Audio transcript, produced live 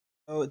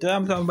So today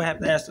I'm talking about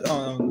what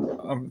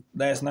happened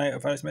last night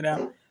of Friday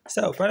Smackdown.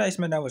 So Friday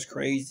Smackdown was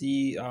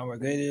crazy.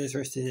 Rodriguez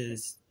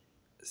versus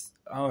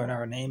I don't know what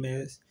her name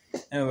is,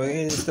 and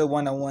Rodriguez is still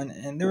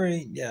 1-on-1, and they're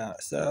really, yeah.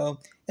 So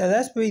yeah,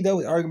 that's pretty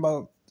dope. Arguing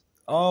about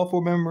all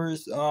four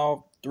members,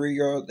 all 3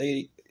 year-old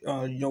lady,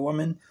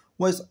 woman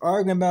was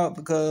arguing about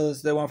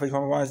because they want to face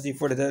Roman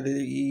for the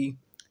WWE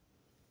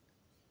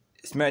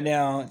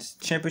SmackDown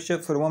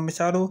Championship for the women's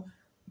title.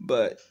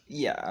 But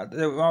yeah,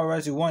 the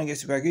Roman won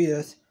against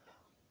Rodriguez.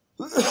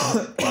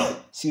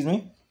 Excuse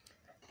me.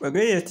 But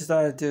Grace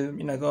decided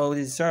to, go with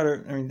his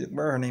starter. I mean,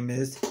 whatever her name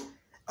is.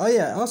 Oh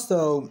yeah.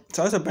 Also,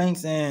 Sasha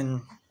Banks and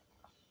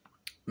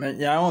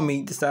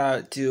Naomi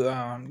decided to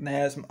on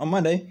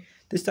Monday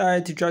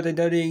decided to drop the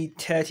WWE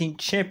Tag Team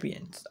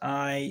Champions.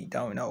 I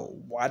don't know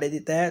why they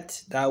did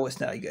that. That was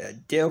not a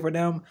good deal for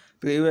them.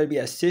 But it would be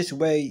a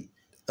 6-way.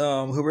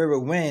 Whoever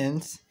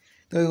wins,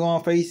 they're going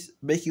to face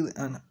basically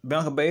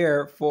Bianca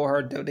Belair for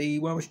her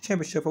WWE Women's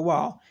Championship for a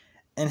while.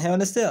 And Hell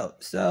in a Cell.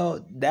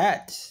 So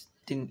that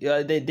didn't,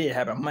 they did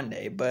happen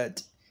Monday,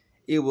 but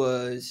it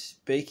was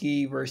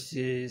Becky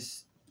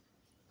versus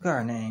what's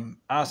her name,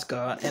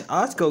 Asuka, and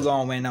Asuka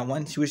gonna win that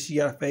one. She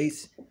got to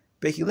face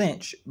Becky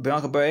Lynch,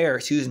 Bianca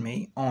Belair,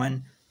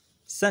 on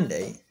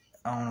Sunday.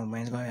 I don't know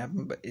when it's gonna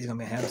happen, but it's gonna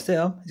be Hell in a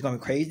Cell. It's gonna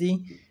be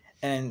crazy.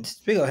 And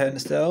speaking of Hell in a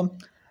Cell,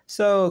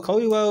 so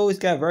Cody Rhodes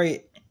got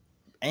very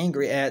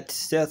angry at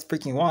Seth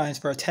freaking Rollins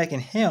for attacking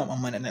him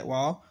on Monday Night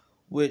Raw,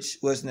 which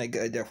wasn't a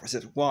good idea for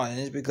Seth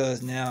Rollins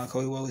because now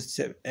Cody Rhodes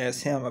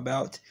asked him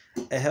about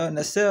a Hell in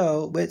a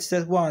Cell with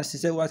Seth Rollins. And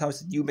Seth Rollins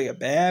said, "You made a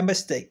bad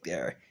mistake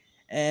there."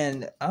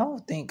 And I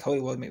don't think Cody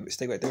Rhodes made a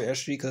mistake right there,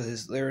 actually, because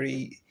it's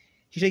literally,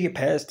 he should get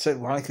past Seth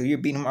Rollins because you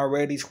beat him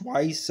already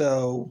twice.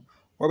 So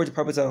what was the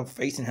purpose of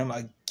facing him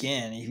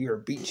again if he ever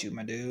beat you,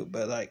 my dude?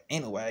 But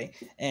anyway,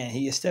 and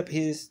he accepted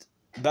his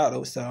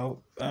battle,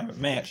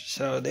 match.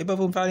 So they both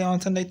will fight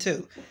on Sunday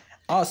too.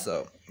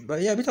 Also,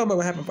 but yeah, we talking about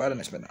what happened Friday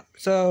night now.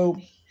 So,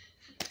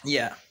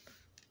 yeah.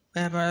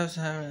 What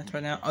happened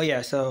right now? Oh,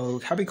 yeah, so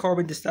Happy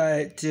Corbin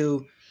decided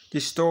to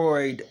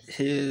destroy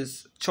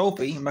his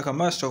trophy, Michael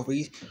Moss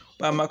trophy,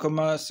 while Michael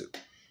Moss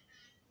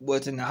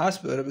was in the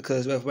hospital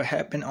because of what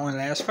happened on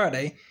last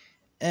Friday.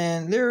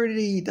 And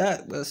literally,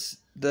 that was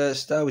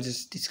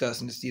just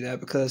disgusting to see that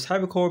because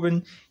Happy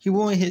Corbin, he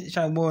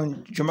trying to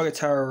ruin Drew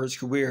McIntyre's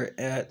career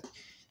at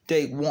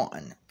Day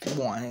one,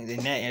 and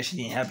that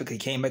actually didn't happen because he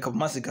came back a couple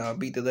months ago and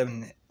beat the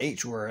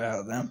 11H word out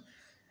of them.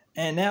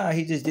 And now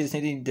he just did the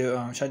same thing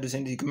to try to do the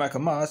same thing to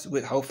Michael Moss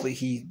with hopefully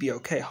he'd be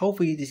okay.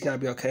 Hopefully he's gotta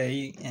be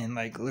okay and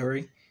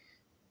Larry.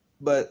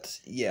 But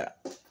yeah.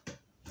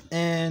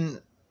 And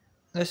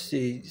let's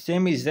see.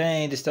 Sami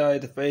Zayn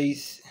decided to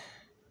face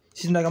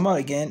Shinsuke Nakamura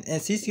again.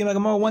 And Shinsuke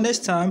Nakamura won this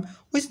time,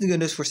 which is good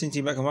news for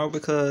Shinsuke Nakamura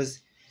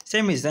because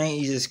Sami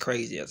Zayn is just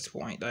crazy at this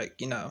point.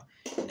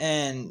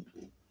 And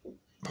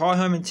Paul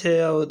Heyman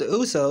tell the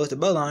Usos, the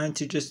Bloodline,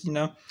 to just,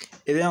 if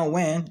they don't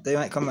win, they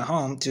might come at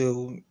home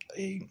to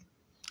I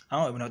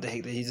don't even know what the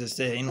heck that he just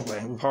said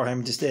anyway. Paul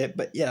Heyman just said,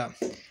 but yeah.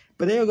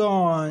 But they'll go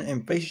on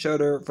and face each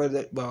other for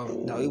it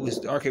was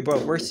the RK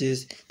Bro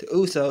versus the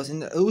Usos.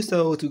 And the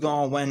Usos will go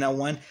on win that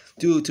one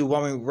due to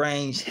Roman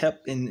Reigns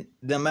helping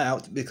them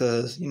out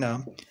because,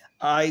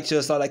 I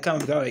just saw that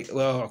coming.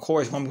 Of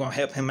course, I'm going to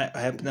help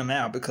them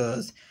out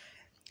because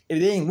if they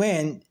didn't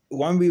win,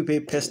 one would be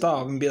pissed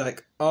off and be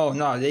like, "Oh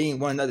no, they didn't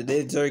win another.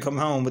 They deserve to come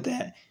home with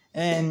that."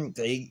 And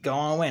they go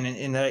on winning.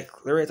 And right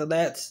after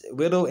that,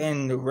 Riddle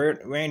and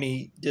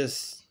Randy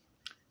just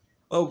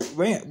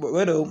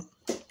Riddle,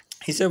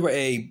 he suffered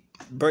a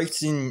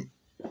breaks in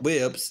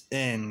ribs,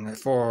 and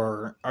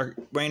for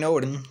Randy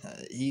Orton,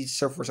 he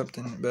suffered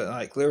something.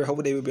 But clearly,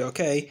 hopefully they will be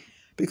okay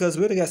because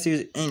Riddle got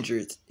seriously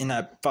injured in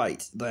that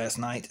fight last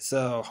night.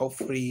 So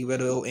hopefully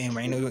Riddle and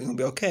Randy Orton will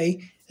be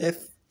okay.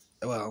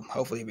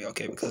 Hopefully it'll be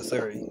okay because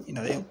they're,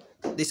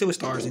 they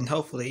superstars and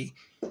hopefully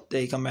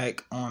they come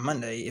back on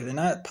Monday. If they're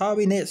not,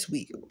 probably next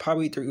week,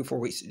 probably 3 or 4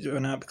 weeks or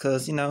not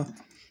because,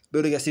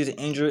 Billy got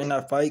seriously injured in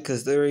that fight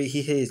because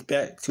he hit his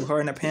back too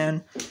hard in the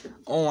pan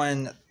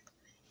on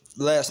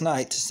last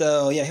night.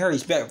 So, yeah, he hurt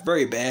his back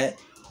very bad,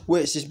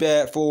 which is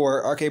bad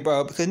for RK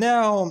Bro because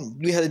now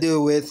we had to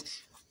deal with,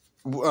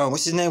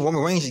 what's his name,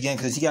 Roman Reigns again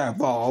because he got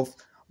involved.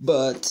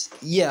 But,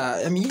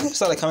 yeah, I mean, you can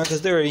start coming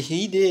because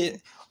he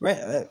did.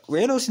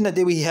 Randall shouldn't have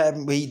did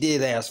what he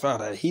did last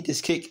Friday.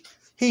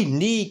 He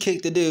knee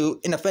kicked the dude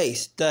in the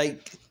face.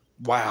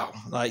 Wow.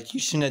 You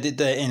shouldn't have did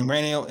that. And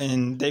Randall,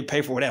 and they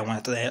pay for that one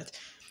after that.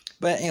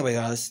 But anyway,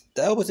 guys,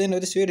 that was the end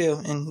of this video.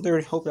 And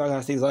hope y'all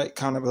guys see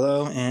comment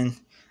below. And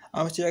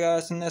I'll see you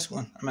guys in the next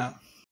one. I'm out.